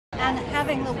and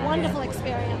having the wonderful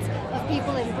experience of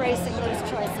people embracing those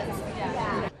choices.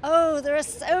 Oh, there are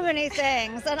so many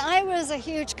things. And I was a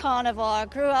huge carnivore,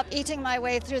 grew up eating my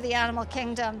way through the animal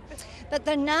kingdom. But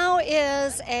there now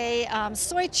is a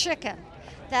soy chicken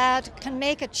that can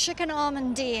make a chicken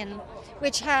almondine,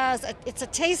 which has, it's a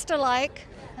taste alike,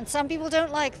 and some people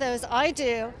don't like those, I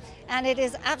do, and it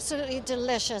is absolutely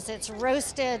delicious. It's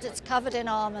roasted, it's covered in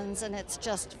almonds, and it's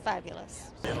just fabulous.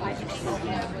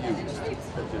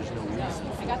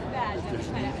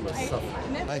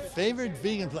 My favorite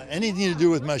vegan plant, anything to do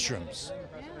with mushrooms.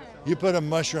 You put a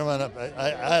mushroom on it,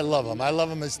 I love them. I love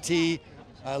them as tea,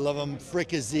 I love them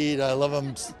fricasseed, I love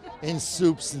them in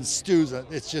soups and stews.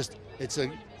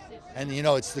 And you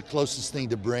know, it's the closest thing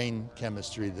to brain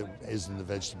chemistry that is in the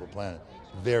vegetable planet.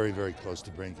 Very, very close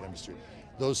to brain chemistry.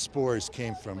 Those spores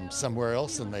came from somewhere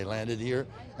else and they landed here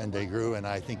and they grew, and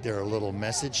I think they're a little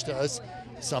message to us.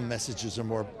 Some messages are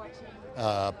more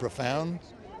profound.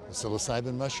 The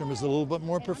psilocybin mushroom is a little bit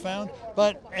more profound,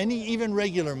 but even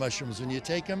regular mushrooms, when you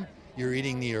take them, you're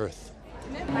eating the earth.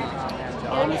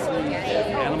 Honestly,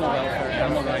 animal welfare,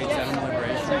 animal rights, animal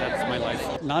liberation, that's my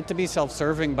life. Not to be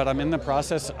self-serving, but I'm in the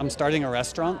process, I'm starting a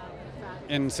restaurant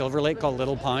in Silver Lake called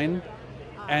Little Pine,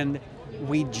 and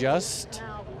we just,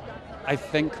 I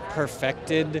think,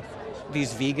 perfected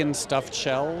these vegan stuffed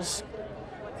shells.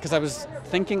 Because I was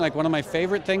thinking, like, one of my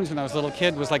favorite things when I was a little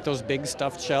kid was like those big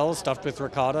stuffed shells stuffed with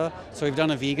ricotta. So we've done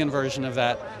a vegan version of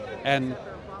that, and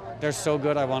they're so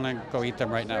good I want to go eat them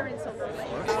right now.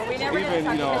 Even,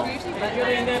 you know, I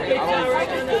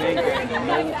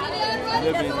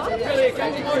don't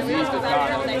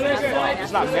think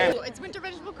it's not bad. It's winter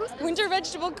vegetable couscous. Winter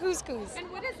vegetable couscous. And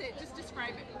what is it? Just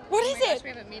describe it. What is it? We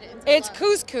haven't made it. It's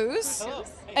couscous.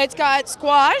 It's got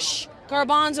squash,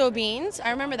 garbanzo beans,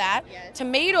 I remember that,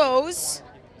 tomatoes,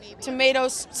 tomato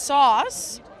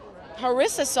sauce,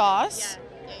 harissa sauce.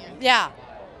 Yeah.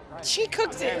 She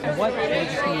cooks it. And what,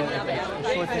 just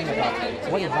a short thing about,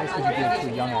 what advice would you give to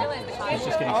a young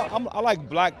actor? I like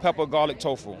black pepper garlic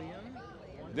tofu.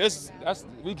 That's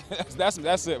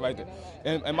it right there.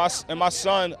 And my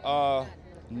son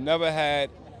never had.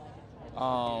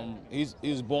 He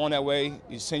was born that way.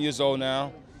 He's 10 years old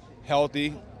now,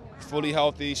 healthy, fully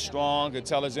healthy, strong,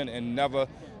 intelligent, and never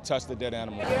touched a dead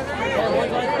animal.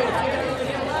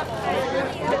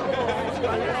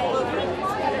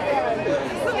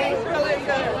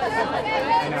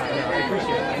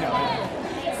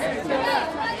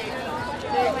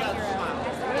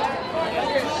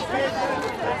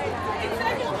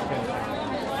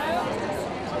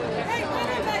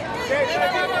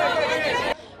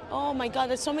 Oh my God,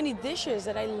 there's so many dishes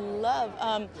that I love.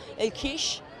 El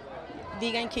quiche,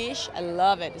 vegan quiche, I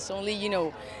love it. It's only, you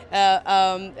know,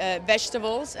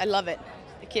 vegetables, I love it.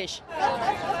 The quiche.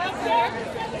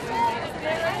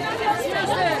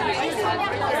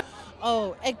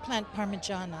 Oh, eggplant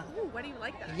parmigiana. Ooh, why do you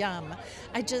like that? Yum.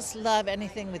 I just love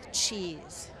anything with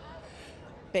cheese,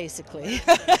 basically.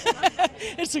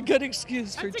 It's a good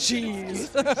excuse for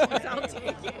cheese. I'll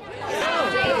take it.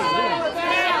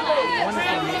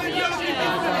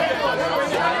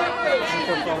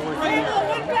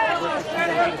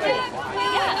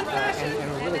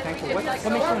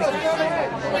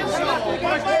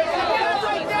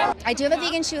 I do have a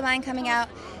vegan shoe line coming out.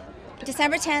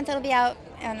 December 10th, it'll be out,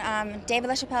 and David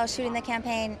LaChapelle is shooting the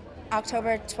campaign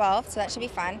October 12th, so that should be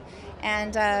fun.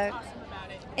 And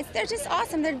they're just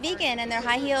awesome. They're vegan, and they're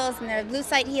high heels, and they're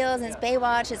lucite heels, and it's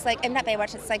Baywatch. It's like, not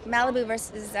Baywatch, it's like Malibu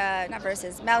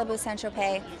Malibu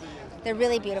Saint-Tropez. They're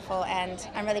really beautiful, and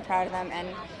I'm really proud of them.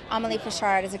 And Amélie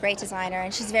Pichard is a great designer,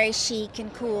 and she's very chic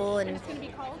and cool. And It's going to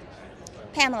be called?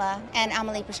 Pamela and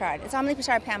Amélie Pichard. It's Amélie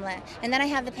Pichard, Pamela. And then I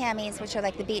have the Pammies, which are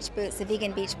like the beach boots, the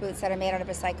vegan beach boots that are made out of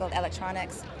recycled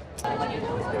electronics. So,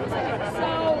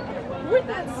 with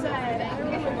that said,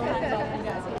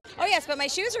 Oh yes, but my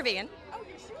shoes are vegan. oh,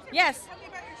 your shoes are Yes. Tell me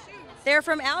about your shoes. They're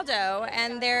from Aldo,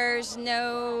 and there's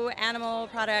no animal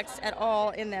products at all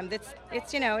in them.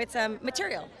 It's you know, it's a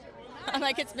material. I'm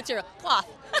like, it's material. Cloth.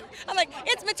 I'm like,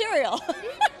 it's material.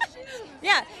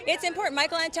 Yeah, it's important.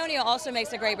 Michael Antonio also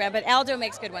makes a great brand, but Aldo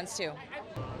makes good ones too.